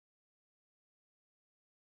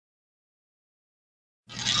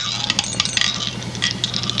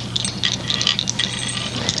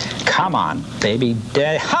Come on, baby.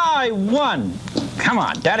 Daddy. Hi, 1. Come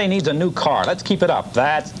on, Daddy needs a new car. Let's keep it up.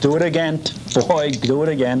 Do it again. Boy, do it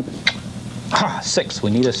again. 6. We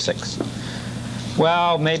need a 6.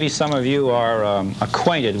 Well, maybe some of you are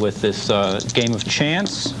acquainted with this game of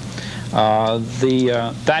chance.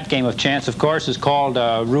 That game of chance, of course, is called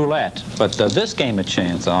roulette. But this game of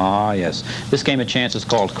chance, yes, this game of chance is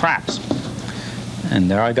called craps. And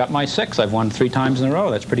there I got my 6. I've won 3 times in a row.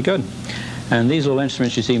 That's pretty good. And these little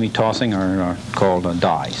instruments you see me tossing are called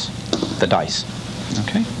dice. The dice.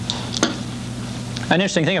 Okay. An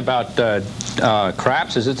interesting thing about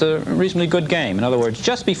craps is it's a reasonably good game. In other words,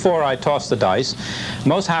 just before I toss the dice,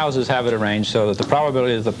 most houses have it arranged so that the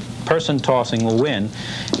probability that the person tossing will win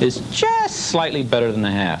is just slightly better than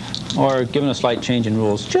a half. Or, given a slight change in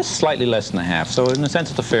rules, just slightly less than a half. So in a sense,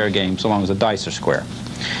 it's a fair game so long as the dice are square.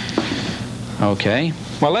 Okay.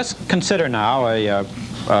 Well, let's consider now a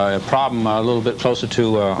problem a little bit closer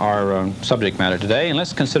to our subject matter today, and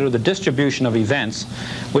let's consider the distribution of events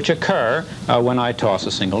which occur when I toss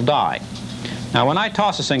a single die. Now, when I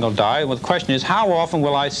toss a single die, well, the question is, how often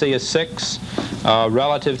will I see a 6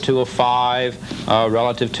 relative to a 5,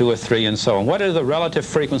 relative to a 3, and so on? What is the relative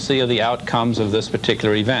frequency of the outcomes of this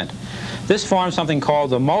particular event? This forms something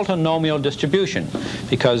called the multinomial distribution,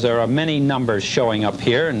 because there are many numbers showing up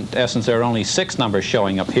here. In essence, there are only 6 numbers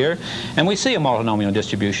showing up here, and we see a multinomial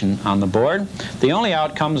distribution on the board. The only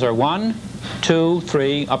outcomes are 1, 2,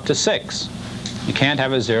 3, up to 6. You can't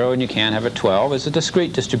have a 0 and you can't have a 12. It's a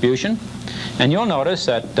discrete distribution. And you'll notice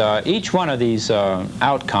that each one of these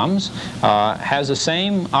outcomes has the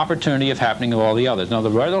same opportunity of happening of all the others. Now, the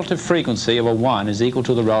relative frequency of a 1 is equal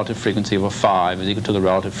to the relative frequency of a 5, is equal to the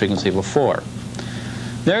relative frequency of a 4.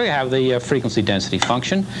 There you have the frequency density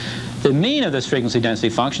function. The mean of this frequency density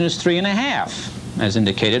function is 3.5, as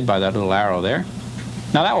indicated by that little arrow there.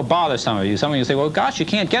 Now, that will bother some of you. Some of you say, well, gosh, you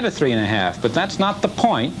can't get a 3.5. But that's not the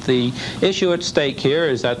point. The issue at stake here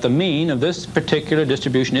is that the mean of this particular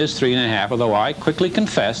distribution is 3.5, although I quickly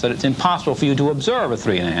confess that it's impossible for you to observe a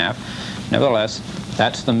 3.5. Nevertheless,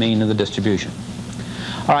 that's the mean of the distribution.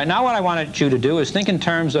 All right, now what I wanted you to do is think in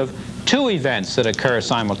terms of 2 events that occur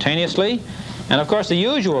simultaneously. And, of course, the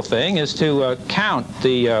usual thing is to count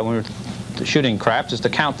when we're shooting craps, is to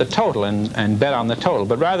count the total and bet on the total.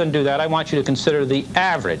 But rather than do that, I want you to consider the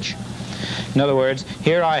average. In other words,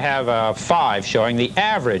 here I have 5 showing the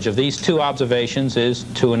average of these 2 observations is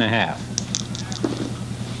 2.5.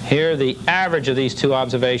 Here the average of these 2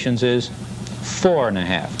 observations is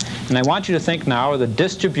 4.5. And I want you to think now of the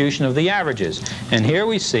distribution of the averages. And here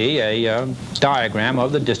we see a diagram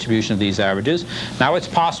of the distribution of these averages. Now it's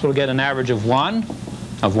possible to get an average of 1,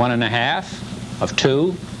 of 1.5, of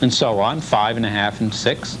 2, and so on, 5.5 and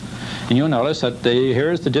 6. And you'll notice that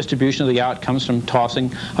here's the distribution of the outcomes from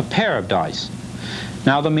tossing a pair of dice.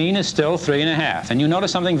 Now the mean is still 3.5. And you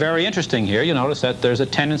notice something very interesting here. You notice that there's a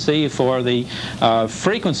tendency for the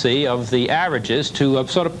frequency of the averages to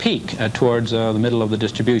sort of peak towards the middle of the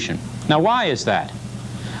distribution. Now, why is that?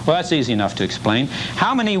 Well, that's easy enough to explain.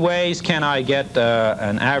 How many ways can I get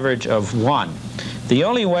an average of 1? The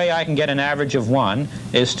only way I can get an average of 1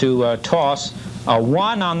 is to toss a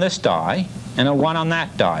 1 on this die and a 1 on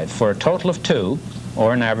that die for a total of 2,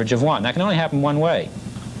 or an average of 1. That can only happen one way.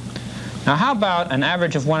 Now, how about an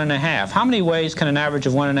average of 1.5? How many ways can an average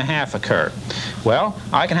of 1.5 occur? Well,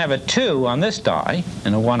 I can have a 2 on this die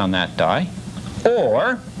and a 1 on that die,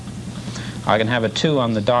 or I can have a 2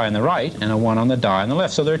 on the die on the right and a 1 on the die on the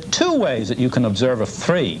left. So there are 2 ways that you can observe a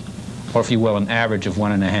 3, or if you will, an average of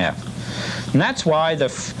 1.5. And that's why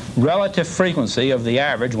the relative frequency of the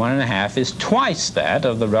average, 1.5, is twice that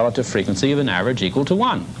of the relative frequency of an average equal to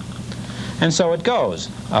 1. And so it goes.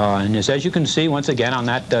 And as you can see, once again, on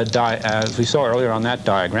that as we saw earlier on that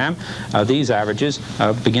diagram, these averages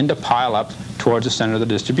begin to pile up towards the center of the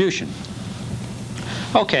distribution.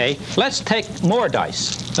 Okay, let's take more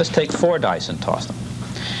dice. Let's take 4 dice and toss them.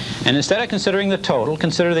 And instead of considering the total,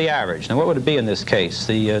 consider the average. Now, what would it be in this case?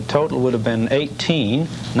 The total would have been 18,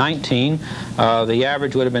 19. The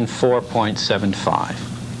average would have been 4.75.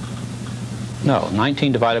 No,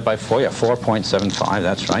 19 divided by 4, yeah, 4.75,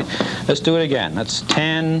 that's right. Let's do it again. That's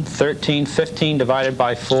 10, 13, 15 divided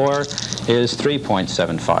by 4 is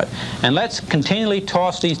 3.75. And let's continually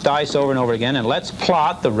toss these dice over and over again, and let's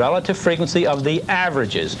plot the relative frequency of the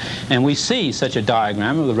averages. And we see such a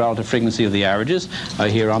diagram of the relative frequency of the averages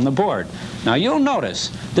here on the board. Now, you'll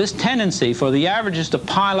notice this tendency for the averages to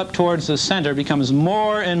pile up towards the center becomes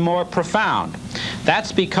more and more profound.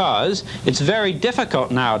 That's because it's very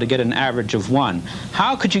difficult now to get an average of 1.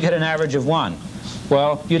 How could you get an average of 1?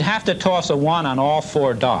 Well, you'd have to toss a 1 on all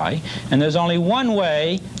 4 die, and there's only one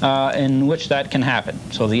way in which that can happen.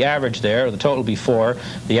 So the average there, the total will be 4,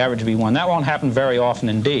 the average will be 1. That won't happen very often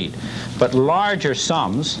indeed. But larger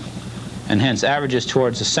sums, and hence averages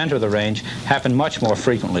towards the center of the range, happen much more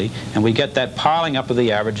frequently, and we get that piling up of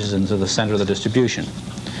the averages into the center of the distribution.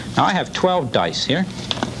 Now I have 12 dice here,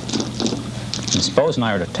 and suppose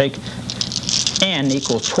I were to take n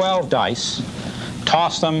equals 12 dice,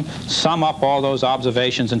 toss them, sum up all those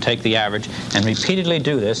observations and take the average, and repeatedly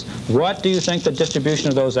do this, what do you think the distribution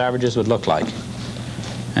of those averages would look like?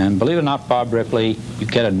 And believe it or not, Bob Ripley, you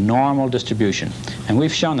get a normal distribution. And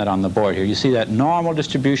we've shown that on the board here. You see that normal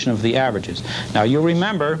distribution of the averages. Now you'll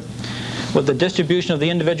remember what the distribution of the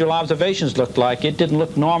individual observations looked like. It didn't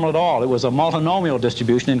look normal at all. It was a multinomial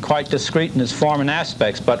distribution and quite discrete in its form and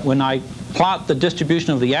aspects. But when I plot the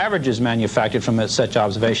distribution of the averages manufactured from such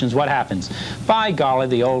observations, what happens? By golly,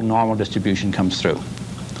 the old normal distribution comes through.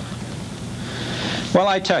 Well,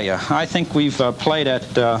 I tell you, I think we've played at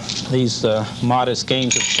these modest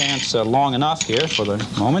games of chance long enough here for the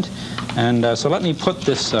moment. And so let me put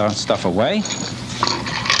this stuff away.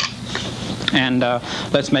 And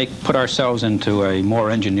let's put ourselves into a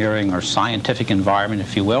more engineering or scientific environment,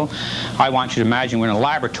 if you will. I want you to imagine we're in a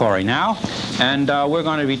laboratory now, and we're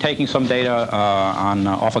going to be taking some data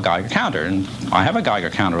off a Geiger counter. And I have a Geiger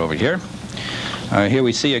counter over here. Here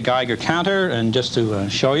we see a Geiger counter, and just to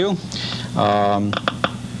show you,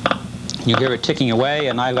 you hear it ticking away,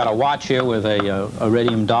 and I've got a watch here with a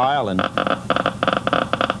iridium dial, and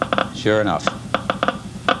sure enough.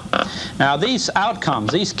 Now these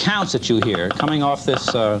outcomes, these counts that you hear coming off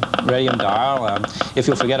this radium dial, if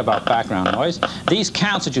you'll forget about background noise, these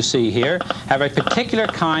counts that you see here have a particular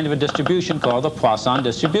kind of a distribution called the Poisson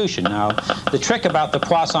distribution. Now the trick about the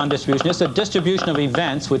Poisson distribution is a distribution of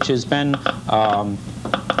events which has been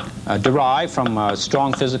derived from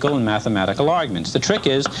strong physical and mathematical arguments. The trick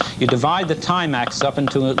is you divide the time axis up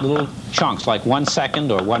into little chunks, like 1 second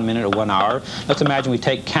or 1 minute or 1 hour. Let's imagine we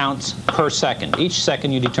take counts per second. Each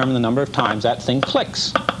second you determine the number of times that thing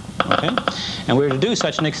clicks. Okay? And we're to do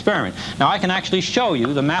such an experiment. Now I can actually show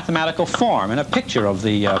you the mathematical form and a picture of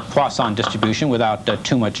the Poisson distribution without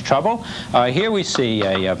too much trouble. Here we see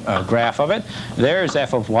a graph of it. There's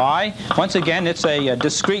f of y. Once again, it's a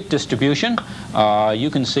discrete distribution. You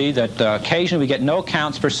can see that occasionally we get no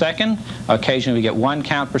counts per second. Occasionally we get 1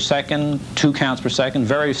 count per second, 2 counts per second.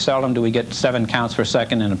 Very seldom do we get 7 counts per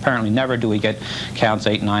second, and apparently never do we get counts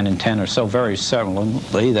 8, 9, and 10 or so, very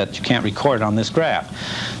seldomly, that you can't record it on this graph.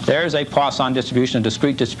 There's a Poisson distribution, a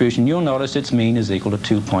discrete distribution. You'll notice its mean is equal to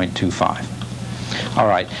 2.25. All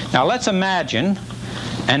right. Now let's imagine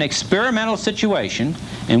an experimental situation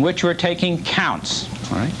in which we're taking counts.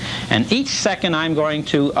 All right? And each second I'm going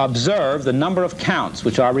to observe the number of counts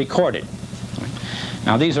which are recorded.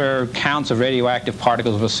 Now these are counts of radioactive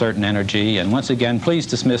particles of a certain energy, and once again, please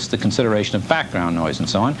dismiss the consideration of background noise and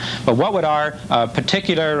so on. But what would our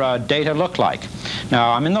particular data look like?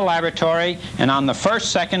 Now I'm in the laboratory, and on the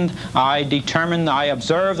first second I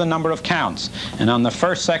observe the number of counts. And on the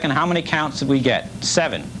first second, how many counts did we get?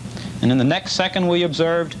 7. And in the next second we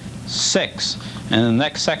observed 6. And in the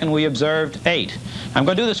next second we observed 8. I'm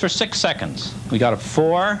going to do this for 6 seconds. We got a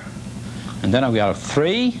 4, and then we got a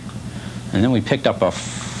 3, and then we picked up a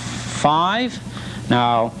 5.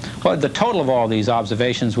 Now, well, the total of all these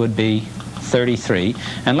observations would be 33.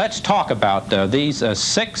 And let's talk about these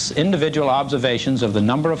 6 individual observations of the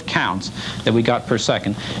number of counts that we got per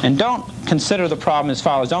second. And don't consider the problem as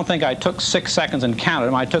follows. Don't think I took 6 seconds and counted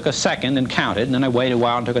them. I took a second and counted, and then I waited a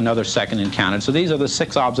while and took another second and counted. So these are the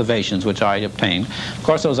 6 observations which I obtained. Of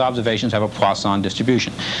course, those observations have a Poisson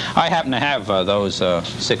distribution. I happen to have those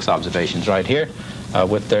 6 observations right here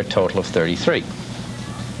with their total of 33.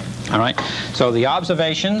 All right. So the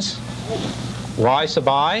observations, y sub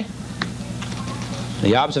i,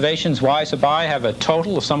 the observations y sub I have a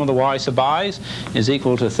total of sum of the y sub i's is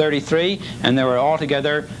equal to 33, and there were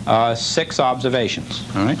altogether 6 observations.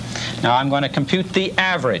 All right. Now I'm going to compute the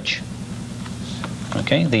average.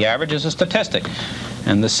 Okay. The average is a statistic,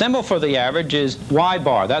 and the symbol for the average is y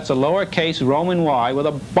bar. That's a lowercase Roman y with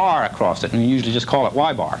a bar across it, and you usually just call it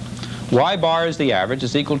y bar. Y bar is the average,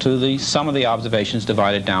 is equal to the sum of the observations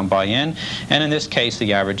divided down by n, and in this case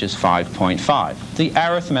the average is 5.5, the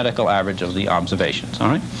arithmetical average of the observations. All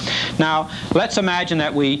right. Now let's imagine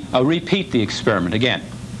that we repeat the experiment again.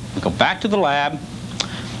 We go back to the lab,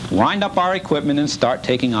 wind up our equipment, and start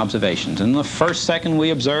taking observations. In the first second we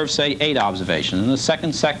observe, say, 8 observations. In the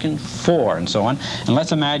second second, 4, and so on. And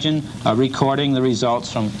let's imagine recording the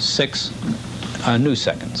results from 6 new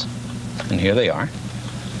seconds. And here they are.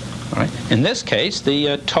 All right. In this case,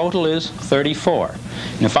 the total is 34.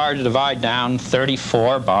 And if I were to divide down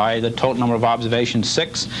 34 by the total number of observations,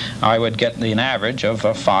 6, I would get an average of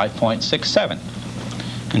 5.67.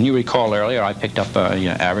 And you recall earlier I picked up an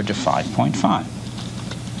average of 5.5.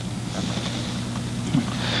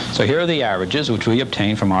 So here are the averages which we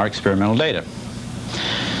obtained from our experimental data.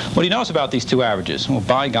 What do you notice about these two averages? Well,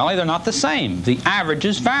 by golly, they're not the same. The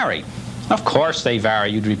averages vary. Of course they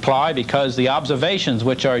vary, you'd reply, because the observations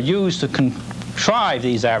which are used to contrive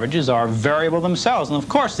these averages are variable themselves, and of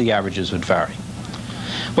course the averages would vary.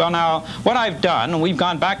 Well, now, what I've done, and we've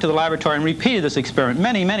gone back to the laboratory and repeated this experiment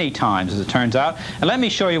many, many times, as it turns out, and let me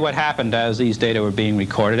show you what happened as these data were being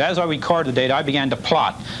recorded. As I recorded the data, I began to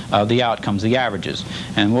plot the outcomes, the averages,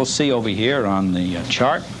 and we'll see over here on the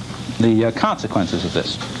chart the consequences of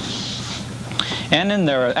this. And then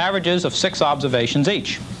there are averages of 6 observations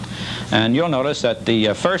each. And you'll notice that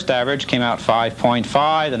the first average came out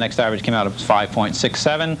 5.5, the next average came out of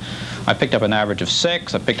 5.67. I picked up an average of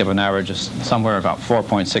 6, I picked up an average of somewhere about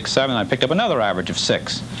 4.67, I picked up another average of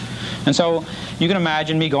 6. And so you can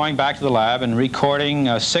imagine me going back to the lab and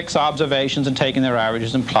recording 6 observations and taking their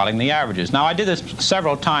averages and plotting the averages. Now I did this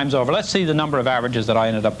several times over. Let's see the number of averages that I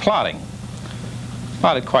ended up plotting.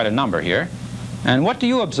 Plotted quite a number here. And what do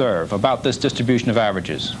you observe about this distribution of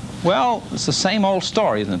averages? Well, it's the same old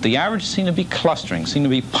story, isn't it? The averages seem to be clustering, seem to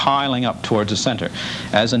be piling up towards the center,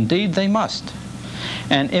 as indeed they must.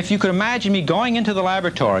 And if you could imagine me going into the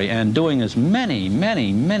laboratory and doing this many,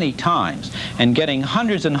 many, many times and getting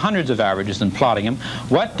hundreds and hundreds of averages and plotting them,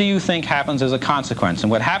 what do you think happens as a consequence?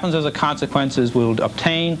 And what happens as a consequence is we'll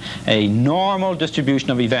obtain a normal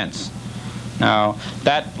distribution of events. Now,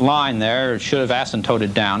 that line there should have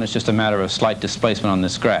asymptoted down. It's just a matter of slight displacement on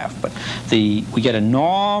this graph. But we get a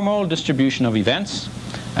normal distribution of events,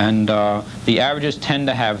 and the averages tend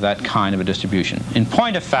to have that kind of a distribution. In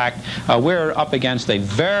point of fact, we're up against a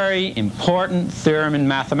very important theorem in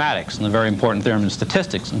mathematics, and a very important theorem in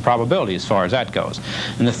statistics and probability as far as that goes.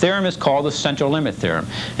 And the theorem is called the central limit theorem,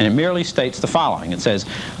 and it merely states the following. It says,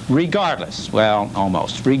 regardless, well,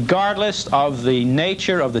 almost, regardless of the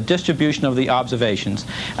nature of the distribution of the observations,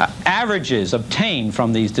 averages obtained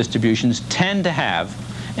from these distributions tend to have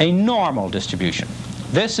a normal distribution.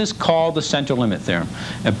 This is called the central limit theorem.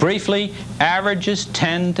 Briefly, averages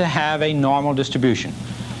tend to have a normal distribution.